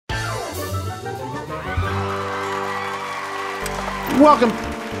Welcome.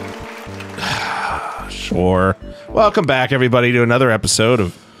 Sure. Welcome back, everybody, to another episode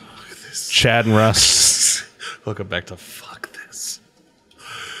of Chad and Russ. Welcome back to Fuck This.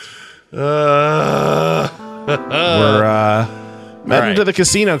 We're heading to the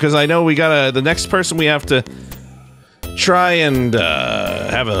casino because I know we got the next person we have to try and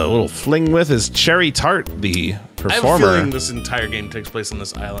have a little fling with is Cherry Tart, the performer. I have a feeling this entire game takes place on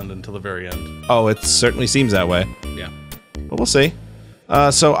this island until the very end. Oh, it certainly seems that way. Yeah. But we'll see.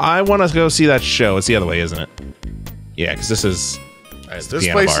 So I want to go see that show. It's the other way, isn't it? Yeah, because this is this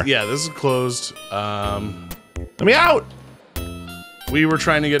place. Bar. Yeah, this is closed. Let me out. We were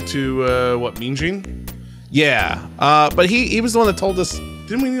trying to get to what, Mean Gene? Yeah, but he was the one that told us.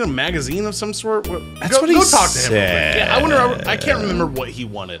 Didn't we need a magazine of some sort? That's what he go talk to him. said. Yeah, I wonder. I can't remember what he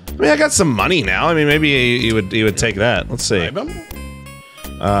wanted. I mean, I got some money now. I mean, maybe he would take that. Let's see.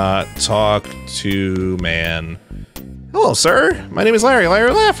 Talk to man. Hello, sir. My name is Larry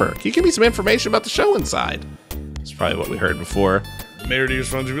Laffer. Can you give me some information about the show inside? That's probably what we heard before. The Meteors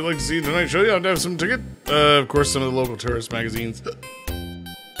funds. If you'd like to see tonight's show, you have to have some ticket. Of course, some of the local tourist magazines.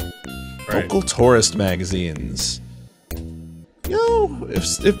 Local tourist magazines. You know,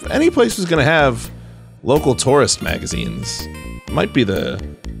 if any place was going to have local tourist magazines, it might be the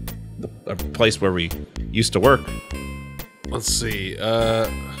place where we used to work. Let's see.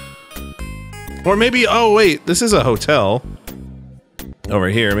 Or maybe, oh wait, this is a hotel. Over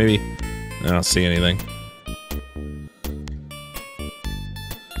here, maybe. I don't see anything.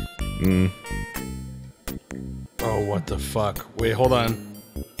 Oh, what the fuck? Wait, hold on.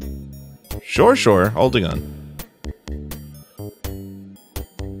 Sure, holding on.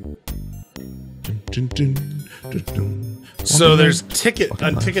 So there's a ticket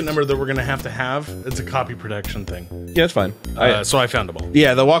number that we're gonna have to have. It's a copy protection thing. Yeah, it's fine. So I found them all.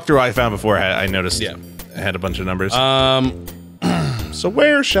 Yeah, the walkthrough I found before, I noticed. Yeah, I had a bunch of numbers. So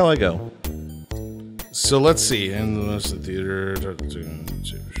where shall I go? So let's see. In the theater.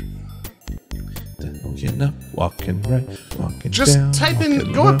 Walking right, walking just down, type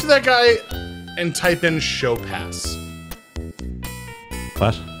in. Go up to that guy and type in show pass.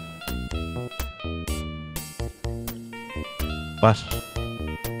 What? What?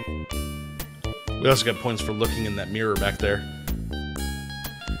 We also got points for looking in that mirror back there.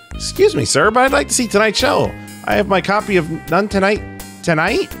 Excuse me, sir, but I'd like to see tonight's show. I have my copy of None Tonight.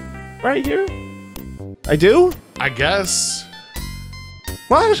 Tonight? Right here? I do? I guess.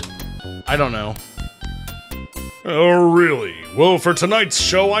 What? I don't know. Oh, really? Well, for tonight's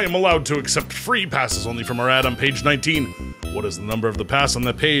show, I am allowed to accept free passes only from our ad on page 19. What is the number of the pass on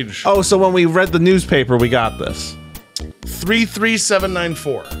that page? Oh, so when we read the newspaper, we got this.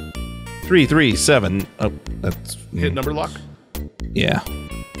 33794. 337. Oh, that's... Hit number lock? Yeah.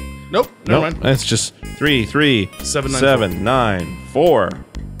 Nope, never mind. That's just 33794.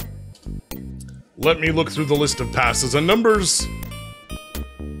 Let me look through the list of passes and numbers.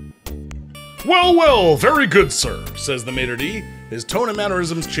 Well, very good, sir, says the maitre d', his tone and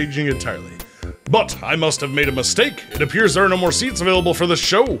mannerisms changing entirely. But I must have made a mistake. It appears there are no more seats available for the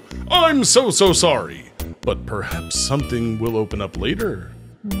show. I'm so sorry. But perhaps something will open up later.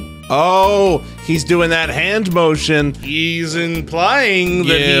 Oh, he's doing that hand motion. He's implying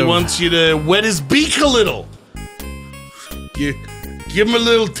that he wants you to wet his beak a little. You give him a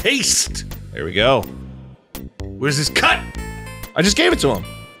little taste. There we go. Where's his cut? I just gave it to him.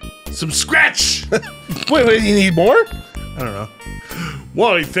 Some scratch. Wait, you need more? I don't know.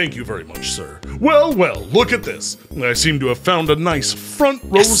 Why, thank you very much, sir. Well, look at this. I seem to have found a nice front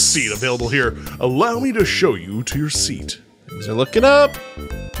row seat available here. Allow me to show you to your seat. Things are looking up.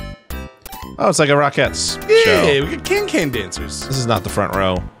 Oh, it's like a Rockettes show. Yeah, we got can dancers. This is not the front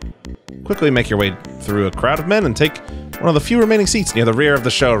row. Quickly make your way through a crowd of men and take one of the few remaining seats near the rear of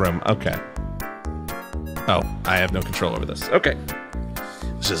the showroom. Okay. Oh, I have no control over this. Okay.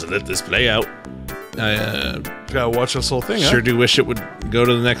 Let's just let this play out. Gotta watch this whole thing, Sure do wish it would go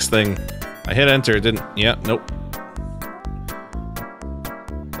to the next thing. I hit enter, it didn't. Yeah, nope.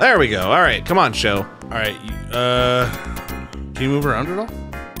 There we go. All right, come on, show. All right, can you move around at all?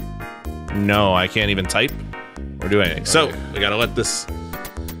 No, I can't even type or do anything. So, we gotta let this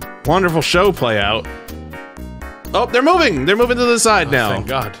wonderful show play out. Oh, they're moving! They're moving to the side now. Thank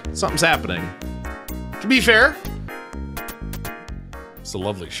God. Something's happening. To be fair, it's a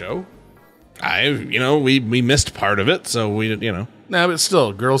lovely show. We missed part of it, so we. Nah, but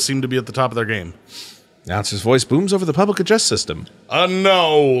still, girls seem to be at the top of their game. Announcer's voice booms over the public address system. And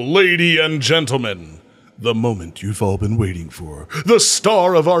now, lady and gentlemen, the moment you've all been waiting for. The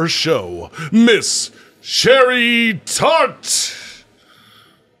star of our show, Miss Cherry Tart.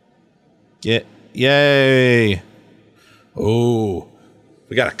 Yeah, yay. Oh,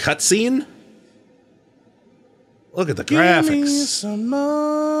 we got a cutscene? Look at the graphics. Give me some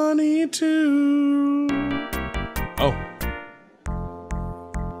money too. Oh.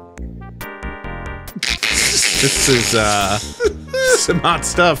 This is some hot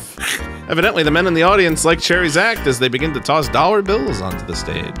stuff. Evidently, the men in the audience like Cherry's act as they begin to toss dollar bills onto the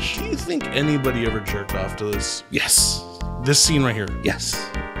stage. Do you think anybody ever jerked off to this? Yes. This scene right here. Yes.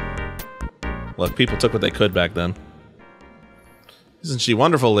 Look, people took what they could back then. Isn't she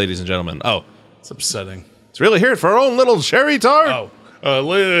wonderful, ladies and gentlemen? Oh, It's upsetting. it's really here for our own little Cherry Tart. Oh.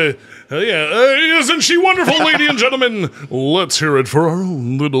 Isn't she wonderful, ladies and gentlemen? Let's hear it for our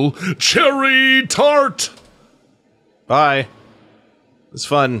own little Cherry Tart. Bye. It's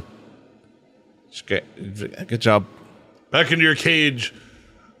fun. Good job. Back into your cage.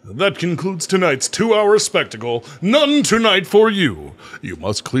 That concludes tonight's 2-hour spectacle. None tonight for you. You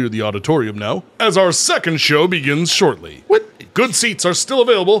must clear the auditorium now, as our second show begins shortly. What? Good seats are still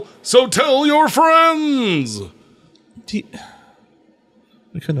available, so tell your friends.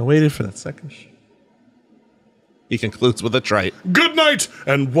 We couldn't have waited for that second. He concludes with a trite. Good night,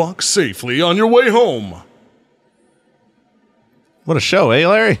 and walk safely on your way home. What a show, eh,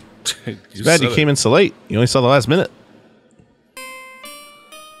 Larry? Too bad you came in so late. You only saw the last minute.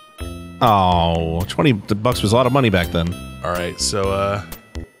 Oh, $20 was a lot of money back then. All right, so,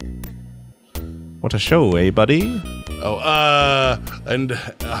 What a show, eh, buddy? and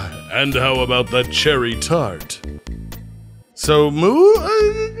how about that Cherry Tart? So,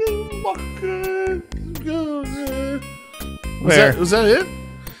 Where? Was that it?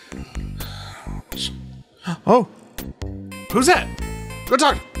 Oh, Who's that? Go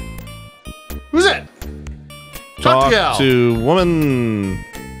talk. Who's that? talk gal. to woman.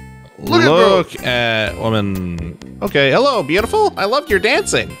 Look at woman. Okay, hello, beautiful. I loved your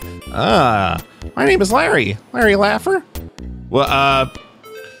dancing. My name is Larry. Larry Laffer. Well,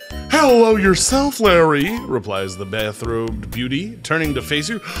 Hello yourself, Larry, replies the bathrobed beauty, turning to face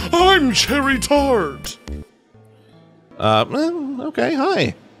you. I'm Cherry Tart. okay,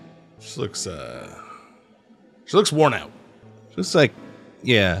 hi. She looks worn out. Just like,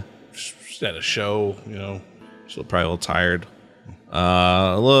 yeah. She's at a show, you know. She's probably a little tired.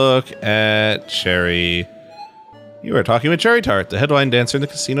 Look at Cherry. You are talking with Cherry Tart, the headline dancer in the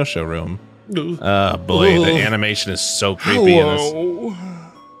casino showroom. Boy, the animation is so creepy in this.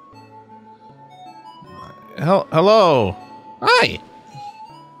 Hello. Hi.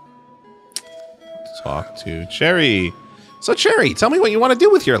 Talk to Cherry. So, Cherry, tell me what you want to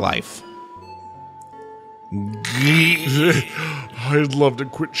do with your life. I'd love to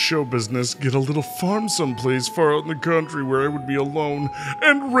quit show business, get a little farm someplace far out in the country where I would be alone,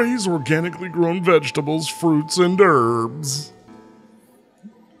 and raise organically grown vegetables, fruits, and herbs.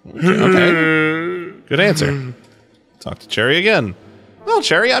 Okay. Good answer. Talk to Cherry again. Well,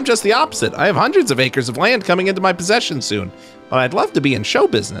 Cherry, I'm just the opposite. I have hundreds of acres of land coming into my possession soon, but I'd love to be in show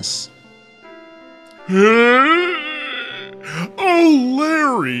business. Oh,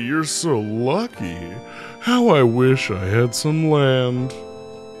 Larry, you're so lucky. How I wish I had some land.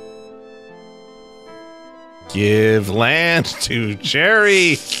 Give land to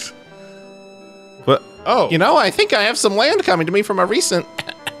Cherry. But, you know, I think I have some land coming to me from a recent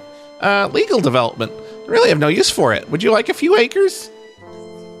legal development. I really have no use for it. Would you like a few acres?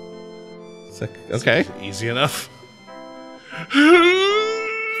 It's like, okay. Easy enough.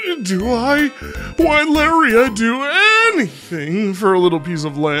 Do I? Why, Larry, I'd do anything for a little piece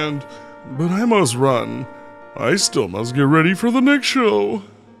of land. But I must run. I still must get ready for the next show.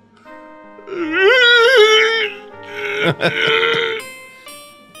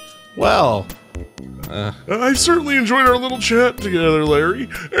 Well, I certainly enjoyed our little chat together, Larry,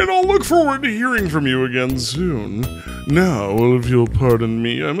 and I'll look forward to hearing from you again soon. Now, if you'll pardon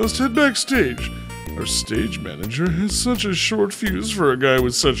me, I must head backstage. Our stage manager has such a short fuse for a guy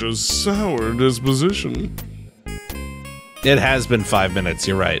with such a sour disposition. it has been 5 minutes.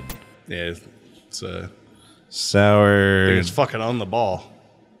 You're right. Yeah, it's Sour. I think it's fucking on the ball.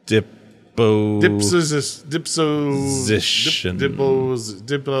 Deposits.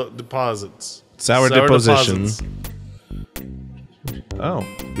 Sour depositions. Oh,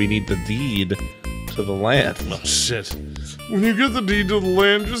 we need the deed to the land. Oh, shit. When you get the deed to the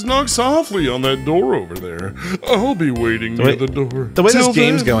land, just knock softly on that door over there. I'll be waiting near the door. The way Till this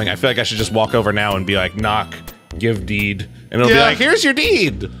game's then. going, I feel like I should just walk over now and be like, knock, give deed. And it'll be like, here's your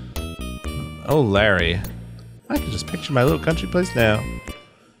deed. Oh, Larry. I can just picture my little country place now.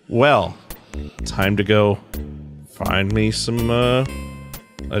 Well, time to go find me some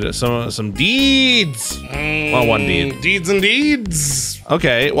deeds. Well, one deed. Deeds and deeds.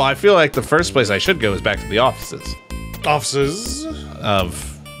 Okay, well, I feel like the first place I should go is back to the offices. Offices?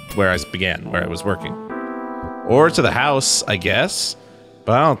 Of where I began, where I was working. Or to the house, I guess.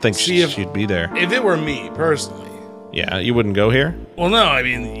 But I don't think she'd be there. If it were me, personally. Yeah, you wouldn't go here? Well, no, I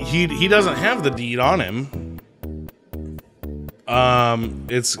mean, he doesn't have the deed on him.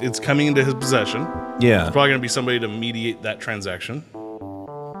 It's coming into his possession. Yeah. It's probably going to be somebody to mediate that transaction.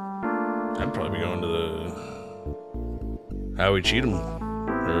 I'd probably be going to the... How we cheat him.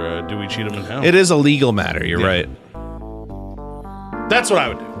 Or do we cheat him in how? It is a legal matter, you're right. That's what I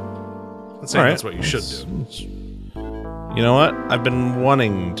would do. I'm saying that's what you should do. You know what? I've been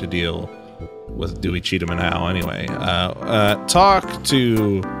wanting to deal with Dewey, Cheatham, and Hal anyway. Talk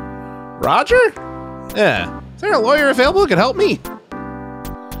to Roger? Yeah. Is there a lawyer available who can help me?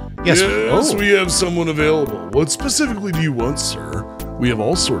 Yes, we have someone available. What specifically do you want, sir? We have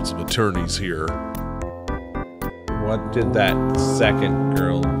all sorts of attorneys here. What did that second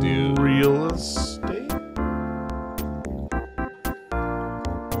girl do? Real estate?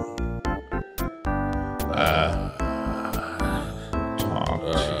 Talk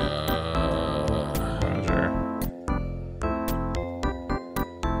to Roger.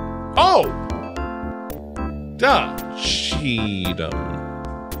 Oh! Duh. Cheatham.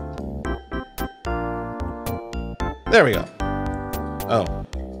 There we go. Oh.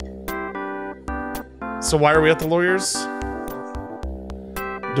 So why are we at the lawyers?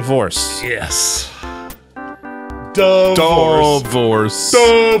 Divorce. Yes. Divorce.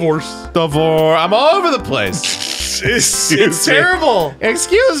 I'm all over the place. It's terrible.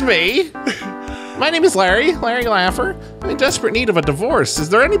 Excuse me. My name is Larry Laffer. I'm in desperate need of a divorce. Is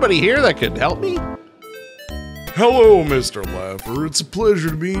there anybody here that could help me? Hello, Mr. Laffer. It's a pleasure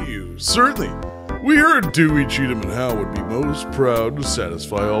to meet you. Certainly. We heard Dewey, Cheatham, and Hal would be most proud to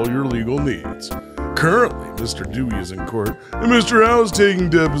satisfy all your legal needs. Currently, Mr. Dewey is in court, and Mr. Hal is taking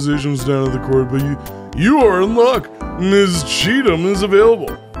depositions down at the court, but you are in luck. Ms. Cheatham is available.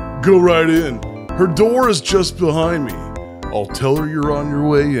 Go right in. Her door is just behind me. I'll tell her you're on your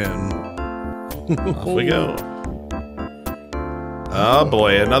way in. Off we go. Oh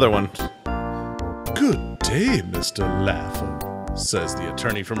boy, another one. Good day, Mr. Laffer, says the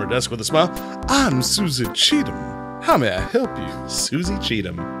attorney from her desk with a smile. I'm Susie Cheatham. How may I help you? Susie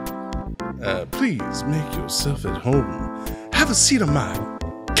Cheatham. Please make yourself at home. Have a seat on my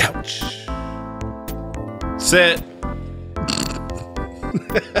couch. Sit.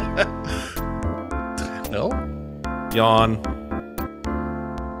 No? Yawn.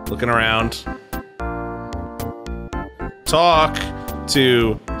 Looking around. Talk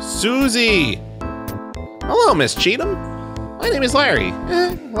to Susie. Hello, Miss Cheatham. My name is Larry.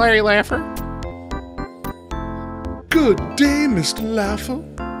 Larry Laffer. Good day, Mr. Laffer.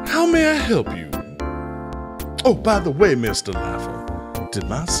 How may I help you? Oh, by the way, Mr. Laffer, did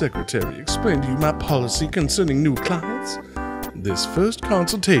my secretary explain to you my policy concerning new clients? This first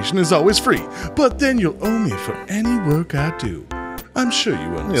consultation is always free, but then you'll owe me for any work I do. I'm sure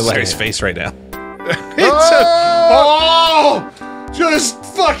you understand. Larry's face right now. Just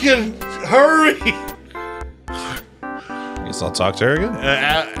fucking hurry. Guess I'll talk to her again.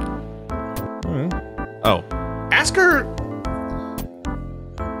 Oh. Ask her.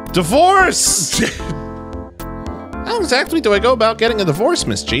 Divorce! How exactly do I go about getting a divorce,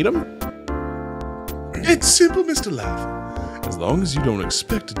 Miss Cheatham? It's simple, Mr. Laffer. As long as you don't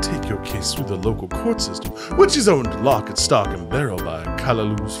expect to take your case through the local court system, which is owned lock and stock and barrel by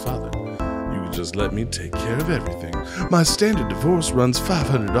Kalalu's father, you can just let me take care of everything. My standard divorce runs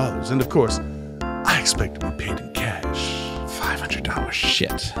 $500, and of course, I expect to be paid in cash. $500,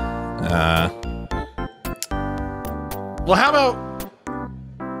 shit. Well, how about...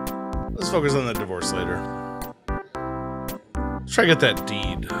 Let's focus on that divorce later. Let's try to get that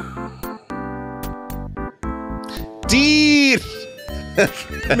deed. Deed! That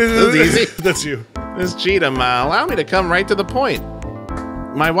was easy. That's you. Miss Cheatham, allow me to come right to the point.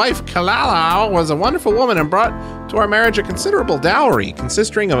 My wife, Kalala, was a wonderful woman and brought to our marriage a considerable dowry,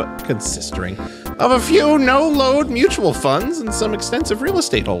 consisting of a few no-load mutual funds and some extensive real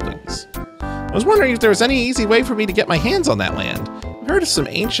estate holdings. I was wondering if there was any easy way for me to get my hands on that land. I've heard of some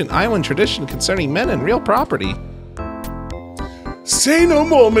ancient island tradition concerning men and real property. Say no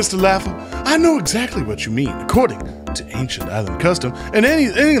more, Mr. Laffer. I know exactly what you mean. According to ancient island custom, and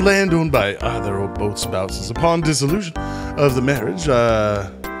any land owned by either or both spouses upon dissolution of the marriage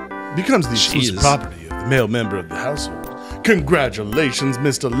becomes the exclusive property of the male member of the household. Congratulations,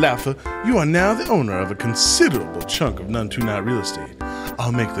 Mr. Laffer. You are now the owner of a considerable chunk of none-too-night real estate.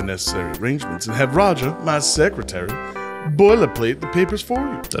 I'll make the necessary arrangements and have Roger, my secretary, boilerplate the papers for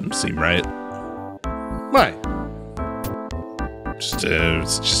you. Doesn't seem right. Right.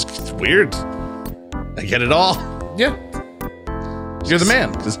 It's weird. I get it all. Yeah. You're the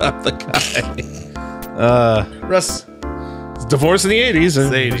man. Because I'm the guy. Russ. It's divorce in the 80s. The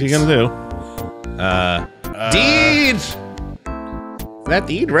What are you going to do? Deed! Is that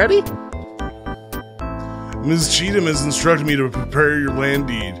deed ready? Ms. Cheatham has instructed me to prepare your land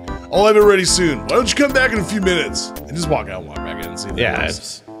deed. I'll have it ready soon. Why don't you come back in a few minutes? And just walk out and walk back in and see if Yeah,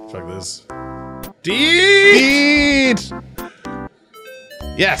 it's like this. Deed!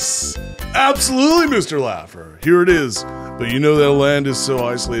 Yes. Absolutely, Mr. Laffer. Here it is. But you know that land is so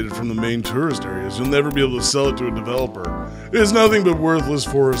isolated from the main tourist areas, you'll never be able to sell it to a developer. It is nothing but worthless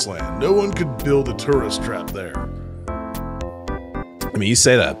forest land. No one could build a tourist trap there. I mean, you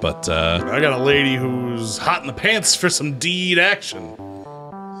say that, but I got a lady who's hot in the pants for some deed action.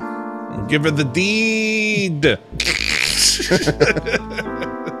 give her the deed.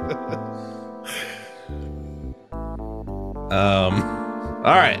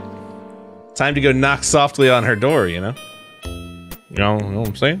 All right. Time to go knock softly on her door, you know? You know what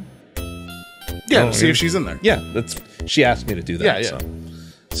I'm saying? Yeah, Oh, see yeah. if she's in there. Yeah, she asked me to do that. Yeah, yeah.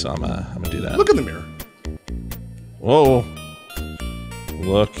 So I'm gonna do that. Look in the mirror. Whoa.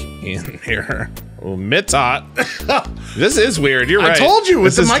 Look in the mirror. Oh, Mitot. This is weird. You're right. I told you,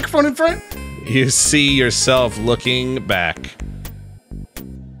 with This the is- microphone in front. You see yourself looking back.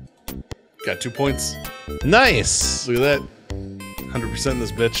 Got 2 points. Nice. Look at that. 100% in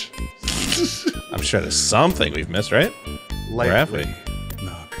this bitch. I'm sure there's something we've missed, right? Where have we?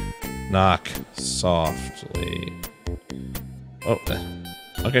 Knock. Knock softly. Oh,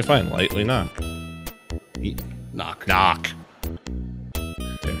 okay, fine. Lightly knock. Knock. Knock.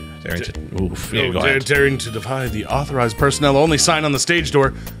 Daring to. Oof. Yeah, go ahead. Daring to defy the authorized personnel only sign on the stage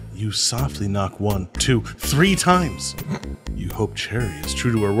door. You softly knock 1, 2, 3 times. You hope Cherry is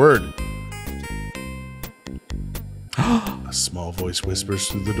true to her word. A small voice whispers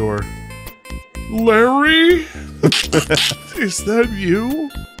through the door. Larry? Is that you?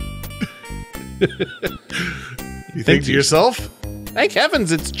 You think to yourself? Thank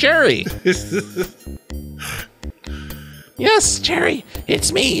heavens, it's Cherry. Yes, Cherry,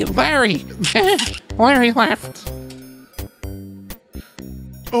 it's me, Larry. Larry left.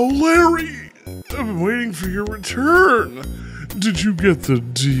 Oh, Larry! I've been waiting for your return. Did you get the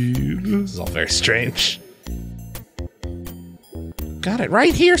deed? This is all very strange. Got it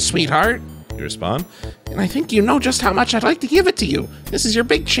right here, sweetheart. You respond. And I think you know just how much I'd like to give it to you. This is your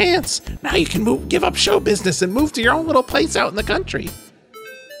big chance. Now you can give up show business and move to your own little place out in the country.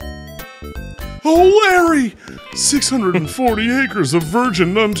 Oh, Larry! 640 acres of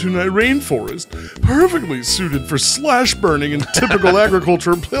virgin Nuntunai rainforest, perfectly suited for slash burning and typical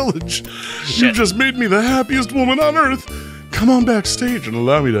agriculture pillage. You just made me the happiest woman on earth. Come on backstage and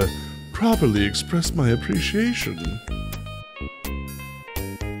allow me to properly express my appreciation.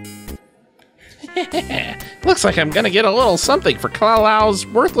 Looks like I'm gonna get a little something for Kalau's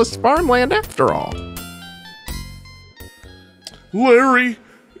worthless farmland after all. Larry,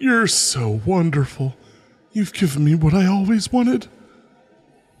 you're so wonderful. You've given me what I always wanted.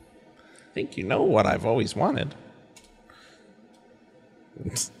 I think you know what I've always wanted.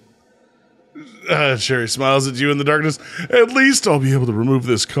 Cherry smiles at you in the darkness. At least I'll be able to remove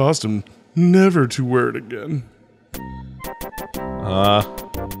this costume, never to wear it again.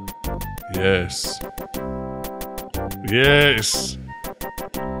 Yes. Yes.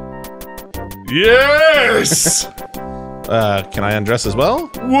 Yes! Can I undress as well?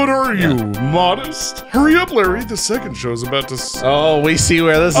 What are you, modest? Hurry up, Larry. The second show's about to Oh, we see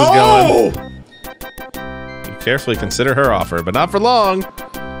where this is going. You carefully consider her offer, but not for long.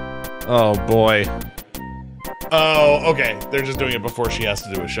 Oh, boy. Oh, okay. They're just doing it before she has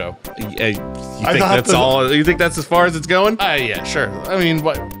to do a show. You think that's all? You think that's as far as it's going? Yeah, sure. I mean,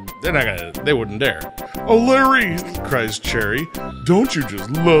 what? They're not gonna. They wouldn't dare. Oh, Larry! Cries Cherry. Don't you just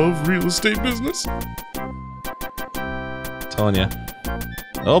love real estate business? Telling you.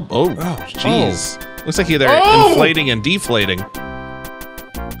 Oh, jeez. Looks like they're inflating and deflating.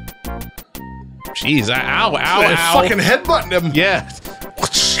 Jeez, ow, ow. Fucking headbutting him. Yeah.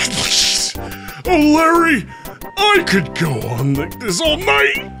 Oh, Larry! I could go on like this all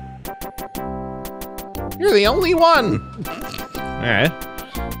night! You're the only one. All right.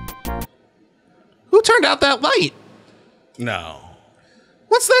 Who turned out that light? No.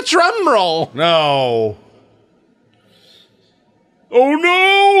 What's that drum roll? No. Oh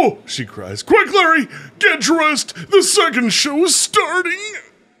no! She cries. Quick, Larry! Get dressed! The second show is starting!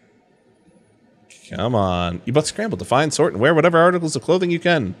 Come on. You both scramble to find, sort, and wear whatever articles of clothing you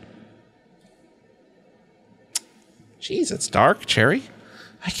can. Jeez, it's dark, Cherry.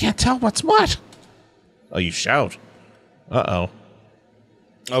 I can't tell what's what. Oh, you shout. Uh-oh.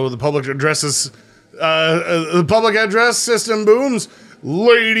 Oh, the public addresses. The public address system booms.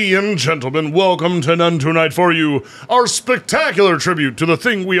 Lady and gentlemen, welcome to None Tonight for You, our spectacular tribute to the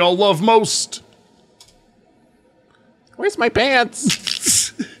thing we all love most. Where's my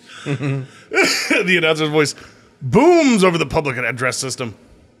pants? The announcer's voice booms over the public address system.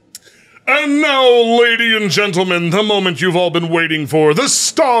 And now, lady and gentlemen, the moment you've all been waiting for, the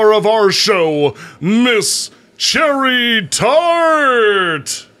star of our show, Miss Cherry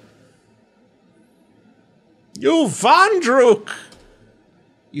Tart. You Vondruk!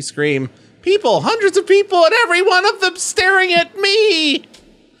 You scream. People, hundreds of people, and every one of them staring at me!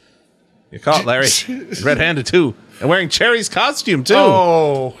 You're caught, Larry. Red-handed, too. And wearing Cherry's costume, too.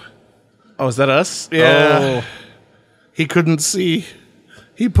 Oh, is that us? yeah. Oh. He couldn't see.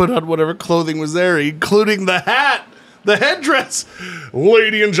 He put on whatever clothing was there, including the hat, the headdress.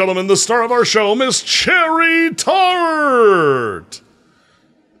 Lady and gentlemen, the star of our show, Miss Cherry Tart.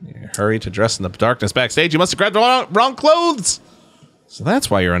 Hurry to dress in the darkness backstage. You must have grabbed the wrong clothes. So that's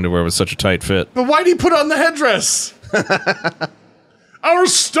why your underwear was such a tight fit. But why'd he put on the headdress? Our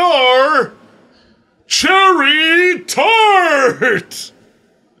star, Cherry Tart.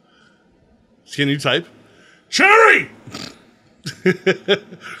 Can you type? Cherry!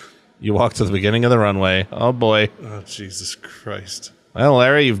 You walk to the beginning of the runway. Oh, boy. Oh, Jesus Christ. Well,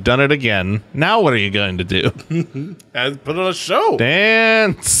 Larry, you've done it again. Now what are you going to do? Put on a show.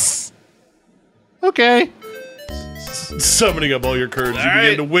 Dance. Okay. Summoning up all your courage, you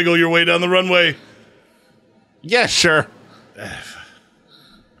begin to wiggle your way down the runway. Yeah, sure.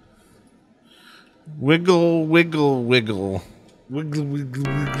 Wiggle, wiggle, wiggle. Wiggle, wiggle,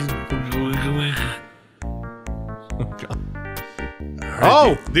 wiggle, wiggle, wiggle. Oh, God.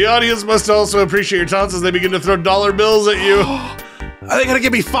 Oh! The audience must also appreciate your taunts as they begin to throw dollar bills at you. Are they going to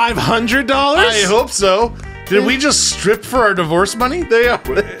give me $500? I hope so. Did we just strip for our divorce money? They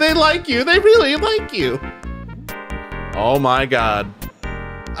like you. They really like you. Oh, my God.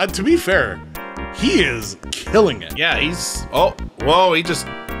 To be fair, he is killing it. Yeah, he's... Oh, whoa, he just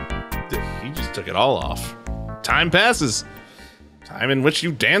took it all off. Time passes. Time in which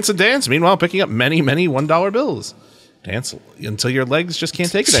you dance and dance, meanwhile picking up many, many $1 bills. Dance until your legs just can't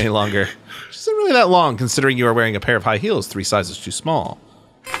take it any longer. Which isn't really that long, considering you are wearing a pair of high heels 3 sizes too small.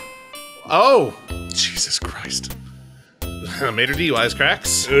 Oh! Jesus Christ. Mater D,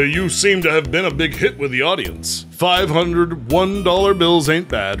 wisecracks. You seem to have been a big hit with the audience. 500 $1 bills ain't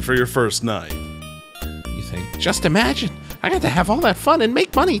bad for your first night. You think, just imagine, I got to have all that fun and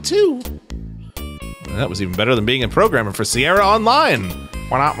make money, too. That was even better than being a programmer for Sierra Online.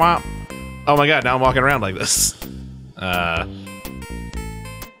 Wah, wah. Oh my God, now I'm walking around like this.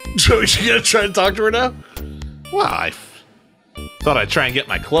 So we should gonna try to talk to her now? Well, I thought I'd try and get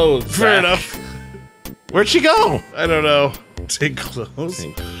my clothes Fair back. enough. Where'd she go? I don't know. Take clothes.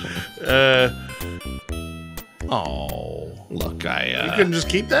 Oh, look, You couldn't just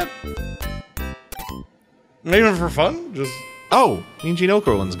keep that? Not even for fun? Just... Oh, Mean Gene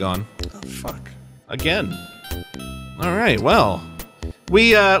Okerlund's gone. Oh, fuck. Again. All right, well,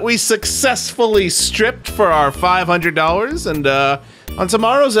 we successfully stripped for our $500, and on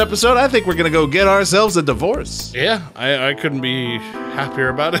tomorrow's episode, I think we're gonna go get ourselves a divorce. Yeah, I couldn't be happier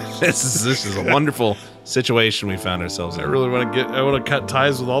about it. This is a wonderful situation we found ourselves in. I want to cut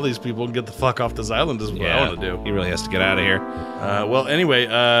ties with all these people and get the fuck off this island is what I want to do. He really has to get out of here. Well, anyway,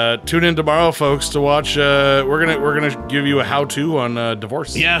 tune in tomorrow, folks, to watch. We're gonna give you a how-to on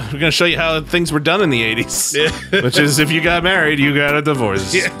divorce. Yeah, we're gonna show you how things were done in the 80s, which is if you got married, you got a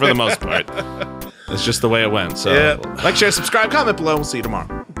divorce for the most part. That's just the way it went. So, like, share, subscribe, comment below. We'll see you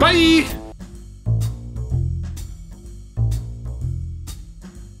tomorrow. Bye.